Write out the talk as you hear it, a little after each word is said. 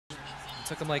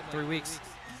Took him like 3 weeks.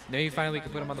 Now you finally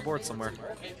can put him on the board somewhere.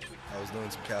 I was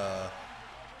doing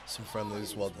some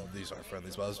friendlies. Well, these aren't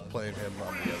friendlies, but I was playing him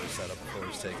on the other setup before he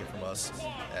was taken from us,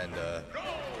 and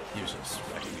he was just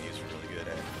wrecking me. He's really good,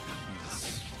 and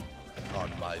he's on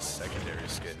my secondary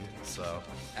skin, so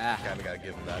kind of gotta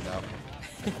give him that now.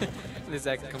 This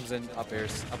Zach comes in up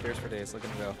airs for days. Look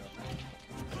at him go.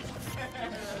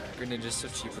 Greninja's so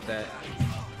cheap with that.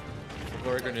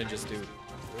 Glory Greninjas, dude.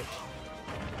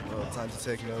 Well, time to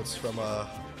take notes from an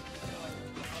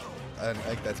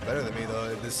egg that's better than me,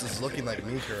 though. This is looking like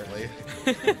me currently.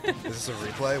 This is a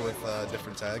replay with a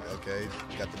different tag. Okay,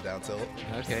 got the down tilt.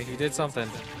 Okay, he did something.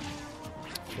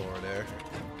 Forward air.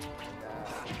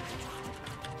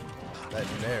 That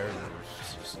nair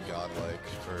was just godlike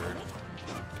for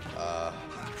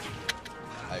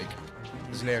Ike.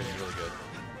 His nair is really good.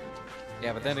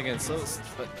 Yeah, but then again,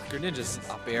 but Greninja's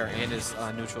up air and his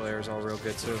neutral air is all real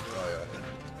good too. Oh yeah.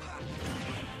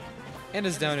 And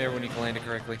his down air when you can land it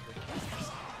correctly.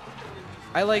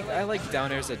 I like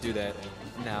down airs that do that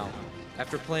now.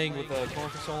 After playing with Corn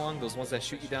for so long, those ones that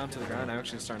shoot you down to the ground, I'm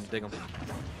actually starting to dig them.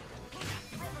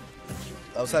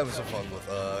 I was having some fun with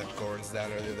Corn's down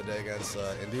air the other day against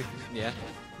Indy. Yeah.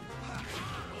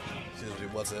 Excuse me,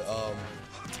 what's it?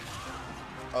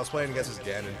 I was playing against his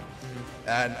Ganon,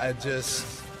 and I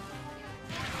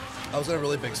was in a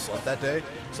really big slump that day,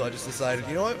 so I just decided,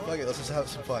 you know what, fuck it, let's just have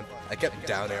some fun. I kept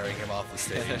down airing him off the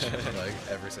stage, like,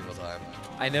 every single time.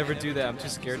 I never do that. I'm too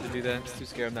scared to do that. I'm too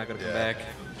scared I'm not going to come back.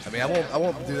 I mean, I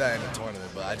won't do that in a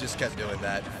tournament, but I just kept doing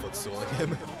that, footstooling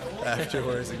him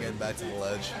afterwards and getting back to the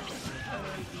ledge.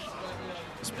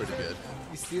 It's pretty good.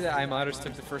 You see that iModerz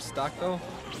took the first stock, though?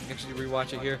 You can actually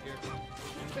rewatch it here.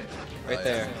 Right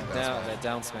there. Now that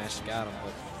down smash got him,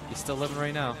 but he's still living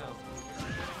right now.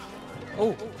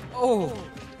 Oh! Oh!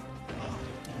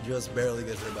 Just barely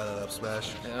gets hit by that up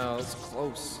smash. No, it's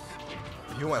close.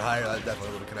 If he went higher, that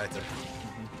definitely would have connected.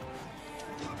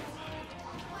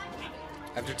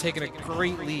 After taking a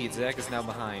great lead, Zach is now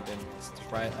behind, and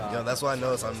right. That's why I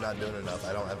noticed I'm not doing enough.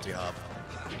 I don't empty hop.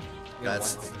 I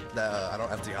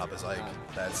don't empty hop as like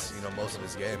that's most of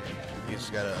his game. He's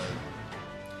just got a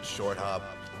short hop,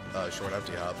 short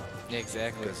empty hop. Yeah,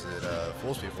 exactly. Because it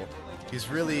fools people. He's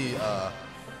really. Yeah,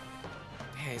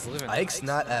 he's living. Ike's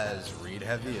not as read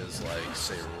heavy as like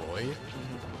say Roy,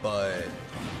 but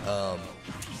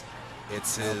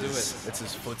it's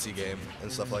his footsie game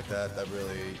and stuff like that that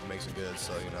really makes it good.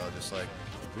 So just like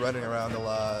running around a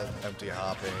lot, empty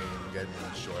hopping, getting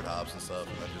short hops and stuff,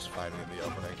 and then just finding the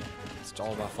opening. It's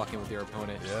all about fucking with your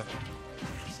opponent. Yeah.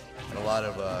 And a lot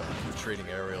of retreating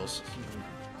aerials.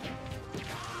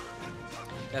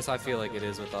 That's how I feel like it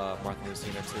is with Martha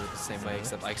Lucina too, the same way,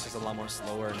 except Ike's just a lot more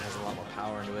slower and has a lot more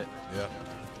power into it. Yeah.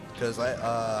 Because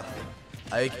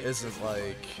Ike isn't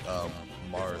like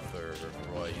Marth or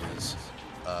Roy. He's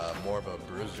more of a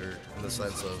bruiser in the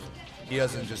sense of he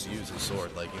doesn't just use his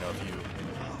sword. Like, if you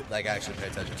like actually pay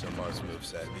attention to Marth's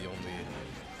moveset, the only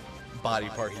body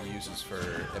part he uses for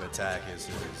an attack is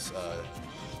his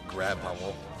grab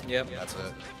pummel. Yep. That's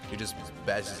it. He just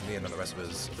bashes his knee, and then the rest of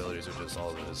his abilities are just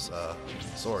all of his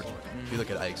sword. If you look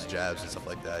at Ike's jabs and stuff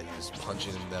like that, he's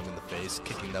punching them in the face,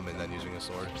 kicking them, and then using a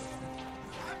sword.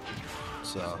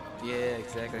 So. Yeah,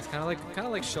 exactly. It's kind of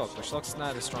like Shulk, but Shulk's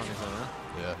not as strong as him, huh?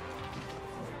 Yeah.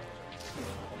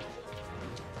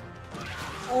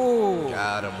 Oh!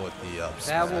 Got him with the up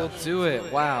smash. That will do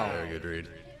it. Wow. Very good read.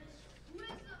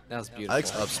 That was beautiful.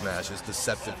 Ike's up smash is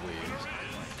deceptively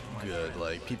good.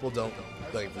 Like, people don't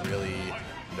really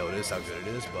notice how good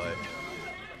it is, but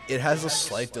it has a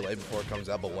slight delay before it comes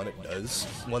out. But when it does,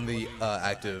 when the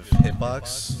active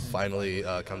hitbox finally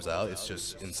comes out, it's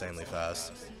just insanely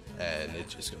fast, and it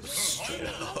just goes straight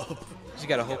up. You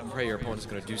gotta hope and pray your opponent's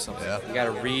gonna do something. Yeah. You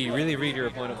gotta really read your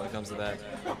opponent when it comes to that.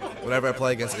 Whenever I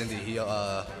play against Indy,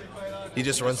 he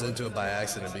just runs into it by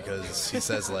accident because he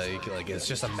says like it's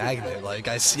just a magnet. Like,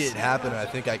 I see it happen and I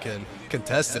think I can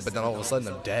contest it, but then all of a sudden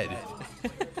I'm dead.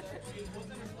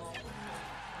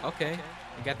 Okay,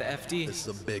 you got the FD. This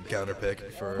is a big counter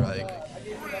pick for Ike.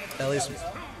 At least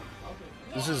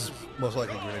this is most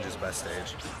likely Greninja's best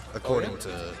stage, according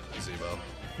to Z3b0.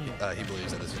 He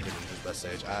believes that this is Greninja's best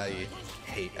stage. I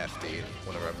hate FD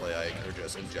whenever I play Ike, or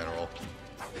just in general,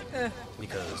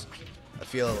 because I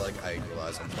feel like Ike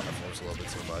relies on platforms a little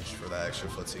bit too much for that extra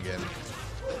footsie game.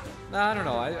 Nah, I don't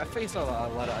know. I faced a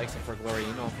lot of Ikes for Glory.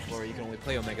 For Glory, you can only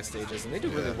play Omega stages, and they do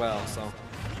really well, so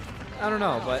I don't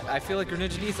know, but I feel like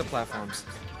Greninja needs the platforms,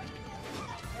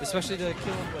 especially to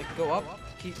kill him, like go up,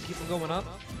 keep him going up.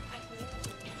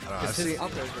 I don't know,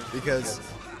 because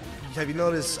have you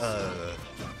noticed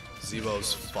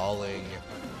Z3b0's falling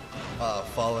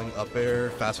falling up air,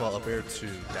 fastball up air to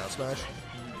down smash.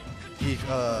 He,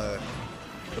 the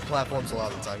platforms a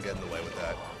lot of the time get in the way with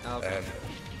that. Okay. And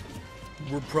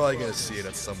we're probably going to see it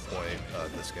at some point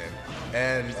this game.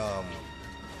 And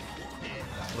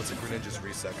what's it, Greninja's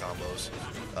reset combos,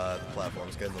 the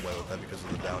platforms get in the way with that because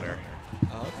of the down air.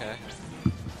 Oh, okay.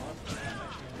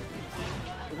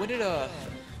 When did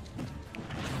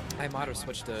iModerz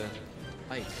switch to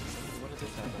Ike? What did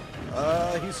this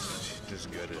happen? He's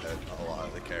just good at a lot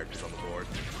of the characters on the board.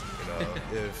 You know,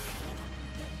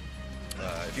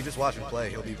 if you just watch him play,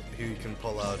 he can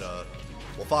pull out.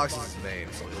 Well, Fox is his main,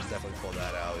 so he'll definitely pull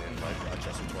that out in like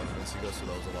Chester tournaments. He goes through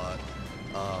those a lot.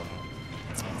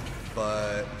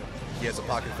 But he has a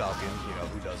Pocket Falcon. You know,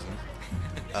 who doesn't?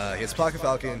 He has Pocket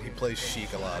Falcon. He plays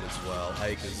Sheik a lot as well.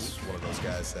 Ike is one of those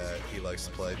guys that he likes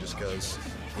to play just because,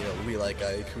 you know, we like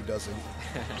Ike. Who doesn't?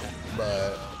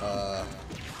 But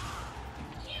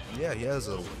yeah, he has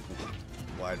a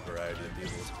wide variety of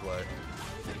people to play.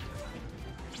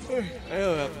 I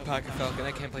don't have Pocket Falcon.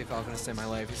 I can't play Falcon to save my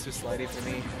life. He's too slidey for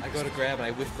me. I go to grab and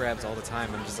I whiff grabs all the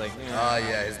time. I'm just like,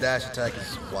 Yeah, his dash attack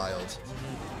is wild.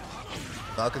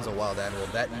 Falcon's a wild animal.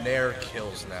 That Nair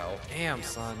kills now. Damn,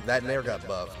 son. That Nair got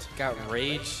buffed. Got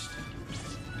raged.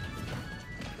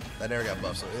 That Nair got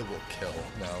buffed, so it will kill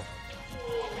now.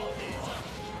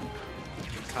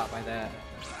 Caught by that.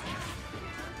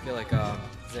 I feel like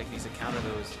Zach needs to counter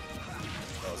those.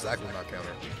 Oh, Zach will not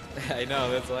counter. I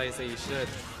know, that's why I say you should.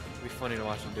 It'd be funny to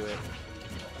watch him do it.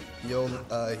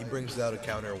 He brings out a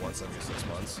counter once every 6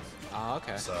 months. Oh,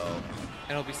 okay. So.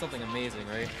 And it'll be something amazing,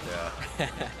 right? Yeah.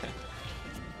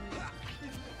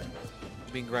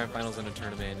 Being grand finals in a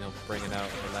tournament, and he'll bring it out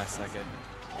in the last second.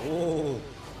 Oh,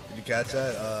 did you catch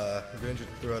that? Greninja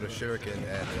threw out a shuriken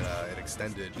and it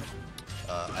extended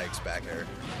Ike's back air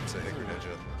to hit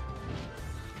Greninja.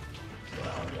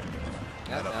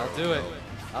 Yeah, that'll do it.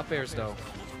 Up airs though.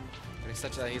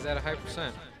 He's at a high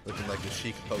percent. Looking like the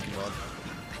Sheik Pokemon.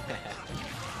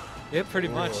 Yeah, pretty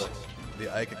much.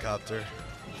 The Ike-copter.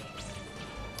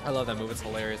 I love that move. It's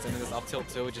hilarious. And then this up tilt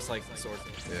too, just like sword.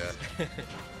 Yeah.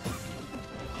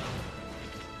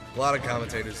 A lot of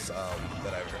commentators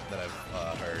that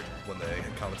I've heard when they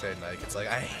commentate Nike, it's like,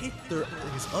 I hate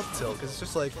his up tilt because it's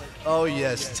just like, oh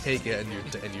yes, take it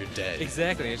and you're dead.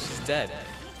 Exactly, it's just dead.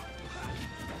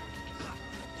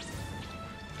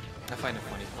 I find it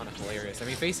funny, kind of hilarious. I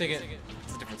mean, facing it,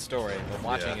 it's a different story, but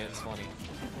watching it, it's funny.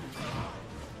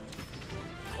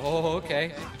 Oh,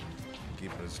 okay.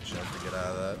 Keeping his jump to get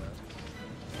out of that.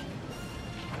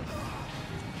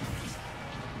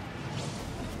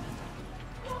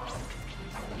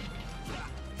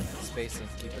 Spacing,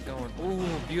 keep it going.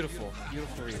 Ooh, beautiful,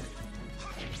 beautiful read.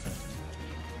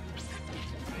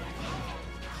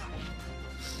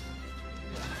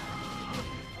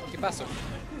 ¿Qué pasó?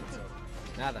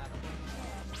 Nada.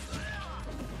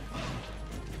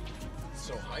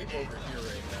 So hype over here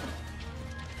right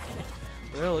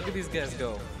now. Well, look at these guys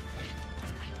go.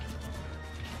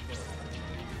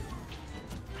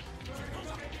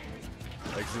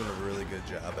 Ike's doing a really good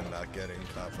job at not getting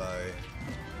caught by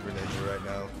Greninja right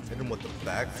now. Hit him with the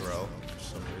back throw for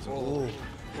some reason. Ooh.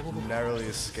 Narrowly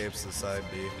escapes the side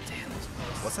B.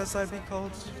 What's that side B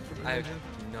called? I have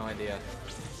no idea.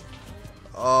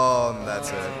 Oh, and that's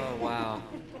it. Oh, wow.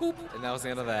 Boop. And that was the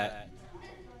end of that.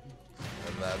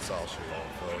 And that's all she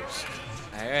wrote, folks.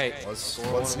 Alright.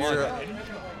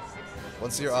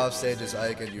 Once you're off stage as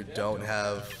Ike and you don't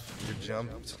have your jump,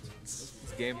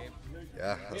 It's game.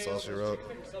 yeah, that's all she wrote.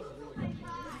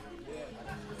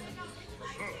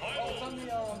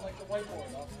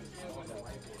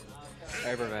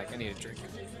 Alright, we're back. I need a drink.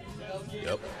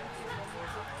 Yep.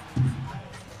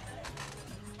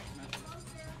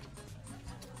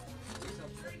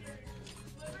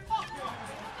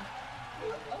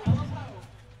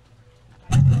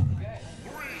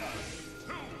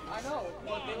 I know,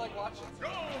 they like watching.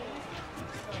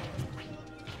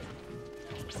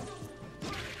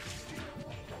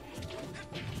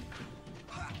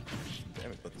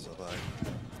 Damn it, put this up high.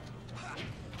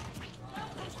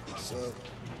 So,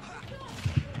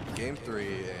 game 3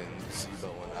 in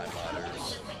Z3b0 and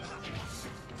iModerz.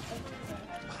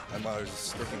 iModerz is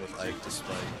sticking with Ike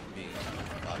despite being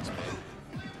Fox main.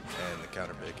 And the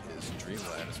counter pick is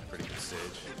Dreamland. It's a pretty good stage.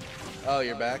 Oh,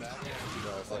 you're back? No,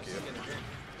 fuck you.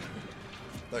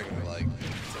 They're gonna be like,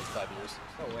 since 5 years.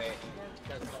 No way.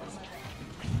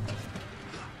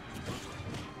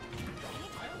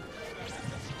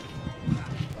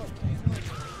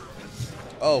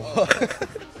 Oh.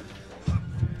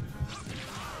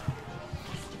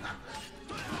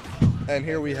 And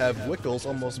here we have Wickles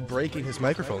almost breaking his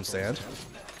microphone stand.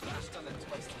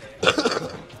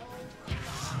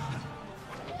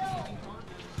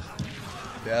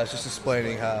 Yeah, I was just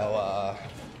explaining how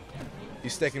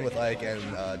he's sticking with Ike, and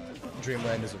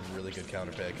Dreamland is a really good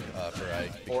counter pick for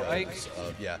Ike. For Ike?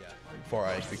 For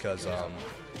Ike, because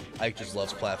Ike just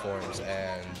loves platforms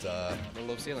and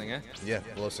Low ceiling, eh? yeah,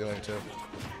 low ceiling too.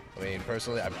 I mean,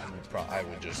 personally, I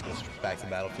would just go back to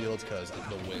Battlefield because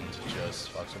the wind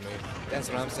just fucks with me. That's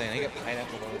what I'm saying. I get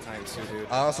pineapple all the time too, dude.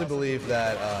 I honestly believe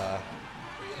that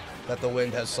that the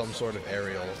wind has some sort of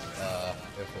aerial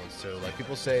influence too. Like,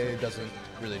 people say it doesn't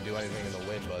really do anything in the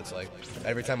wind, but it's like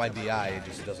every time I DI, it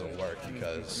just doesn't work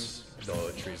because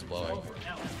the tree's blowing.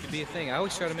 Could be a thing. I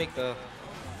always try to make the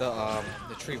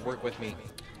tree work with me.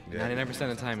 99%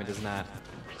 of the time, it does not.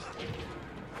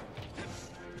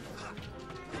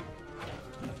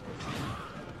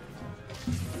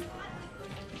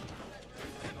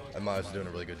 iModerz is doing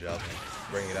a really good job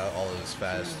bringing out all of his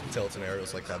fast tilts and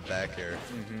aerials like that back here.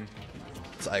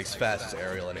 It's Ike's fastest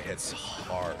aerial and it hits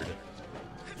hard.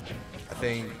 I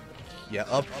think, yeah,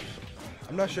 up.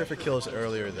 I'm not sure if it kills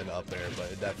earlier than up there,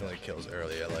 but it definitely kills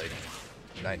early at like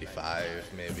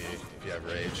 95 maybe if you have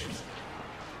rage.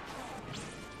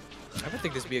 I would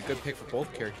think this would be a good pick for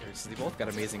both characters. They both got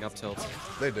amazing up tilts.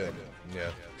 They do,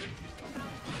 yeah.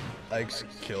 Ike's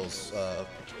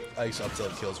up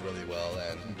tilt kills really well,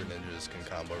 and Greninjas can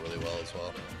combo really well as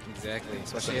well. Exactly.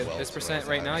 Especially at this percent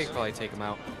right now, you can probably take him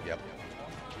out. Yep.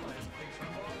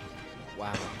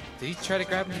 Wow. Did he try to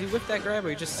grab him? Did he whip that grab, or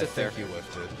he just sit there? I think he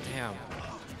whiffed it. Damn.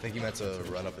 I think he meant to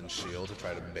run up and shield to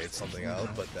try to bait something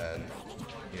out, but then,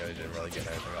 you know, he didn't really get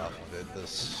anything off of it.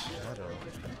 This, I don't know.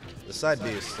 The side B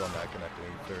is still not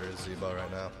connecting for Z3b0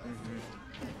 right now.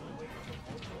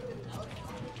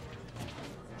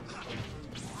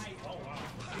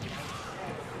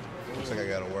 Looks like I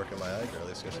gotta work on my Ike, or at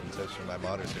least get some tips from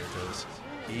iModerz here, because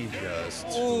he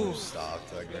just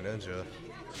stopped like Greninja.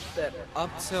 That up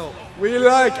tilt. We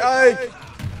like Ike!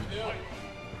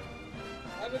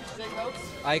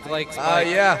 Ike likes Ike.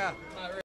 Yeah.